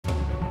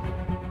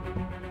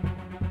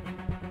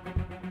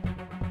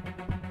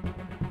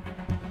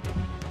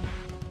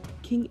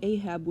King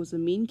Ahab was a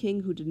mean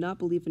king who did not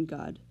believe in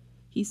God.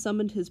 He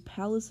summoned his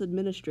palace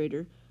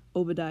administrator,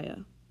 Obadiah.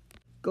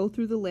 Go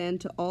through the land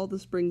to all the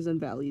springs and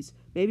valleys.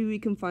 Maybe we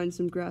can find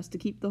some grass to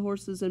keep the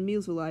horses and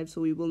mules alive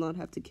so we will not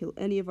have to kill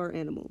any of our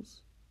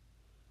animals.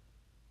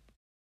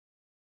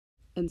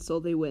 And so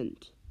they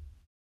went.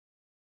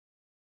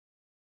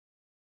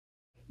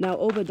 Now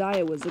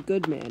Obadiah was a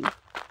good man.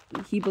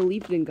 He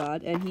believed in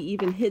God, and he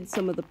even hid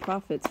some of the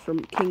prophets from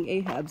King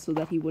Ahab so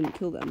that he wouldn't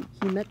kill them.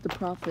 He met the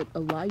prophet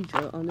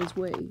Elijah on his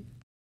way.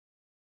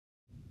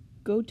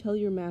 Go tell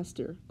your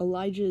master,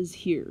 Elijah is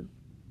here.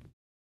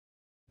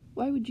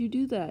 Why would you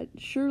do that?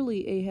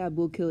 Surely Ahab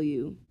will kill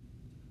you.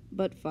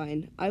 But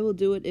fine, I will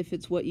do it if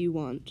it's what you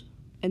want.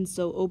 And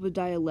so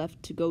Obadiah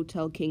left to go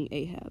tell King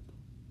Ahab.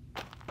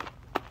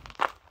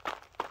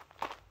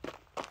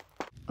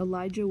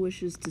 Elijah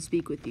wishes to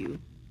speak with you.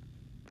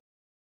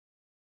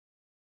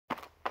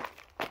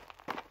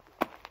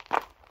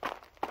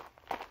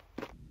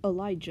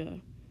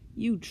 Elijah,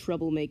 you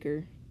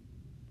troublemaker.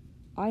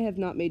 I have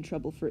not made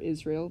trouble for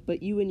Israel,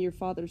 but you and your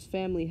father's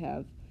family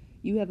have.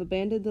 You have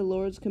abandoned the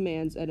Lord's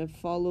commands and have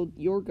followed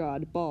your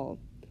god, Baal.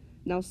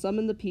 Now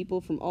summon the people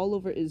from all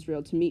over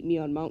Israel to meet me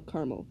on Mount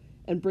Carmel,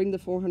 and bring the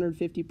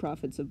 450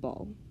 prophets of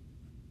Baal.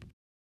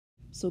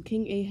 So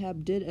King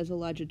Ahab did as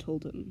Elijah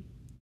told him.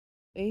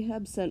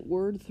 Ahab sent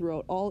word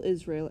throughout all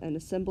Israel and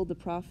assembled the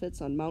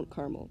prophets on Mount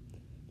Carmel.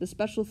 The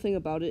special thing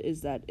about it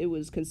is that it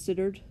was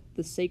considered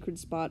the sacred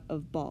spot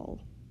of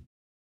Baal.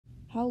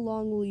 How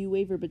long will you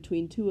waver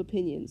between two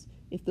opinions?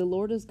 If the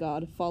Lord is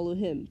God, follow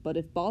him, but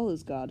if Baal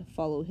is God,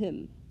 follow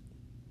him.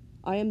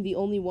 I am the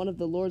only one of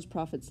the Lord's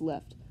prophets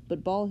left,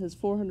 but Baal has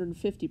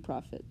 450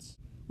 prophets.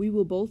 We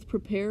will both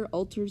prepare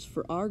altars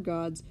for our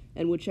gods,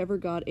 and whichever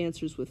god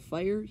answers with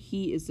fire,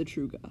 he is the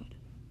true God.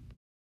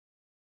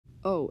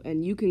 Oh,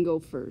 and you can go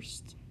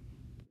first.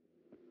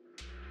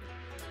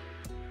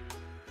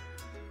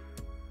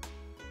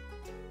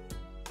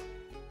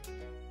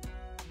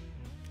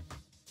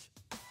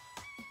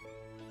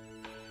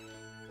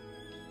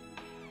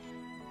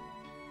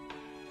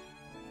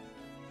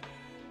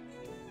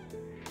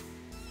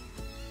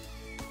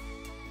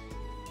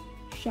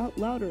 Shout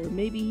louder,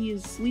 maybe he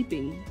is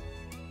sleeping.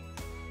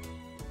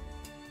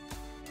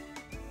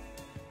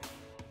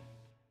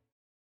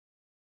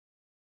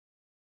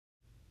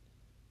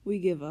 We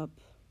give up.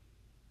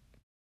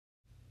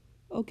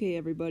 Okay,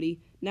 everybody,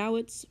 now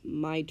it's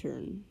my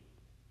turn.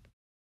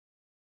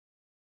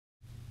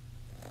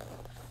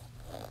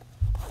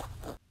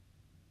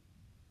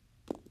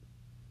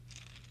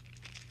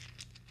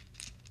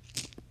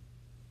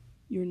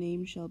 Your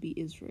name shall be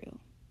Israel.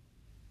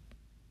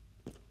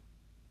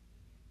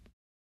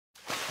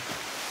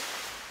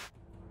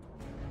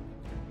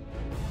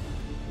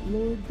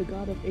 Lord, the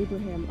God of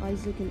Abraham,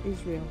 Isaac, and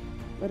Israel,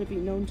 let it be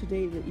known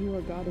today that you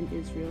are God in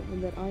Israel,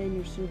 and that I am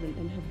your servant,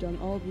 and have done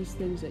all these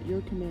things at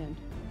your command.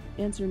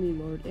 Answer me,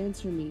 Lord,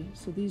 answer me,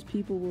 so these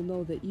people will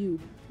know that you,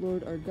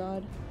 Lord, are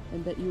God,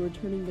 and that you are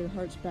turning their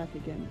hearts back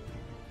again.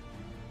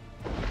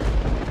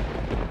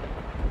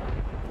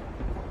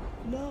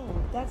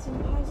 No, that's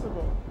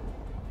impossible.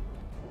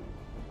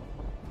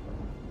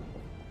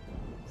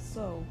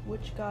 So,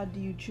 which God do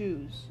you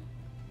choose?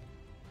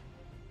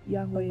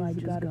 Yahweh is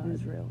the God of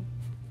Israel.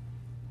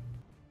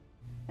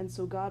 And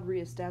so God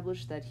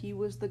reestablished that he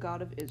was the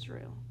God of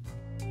Israel.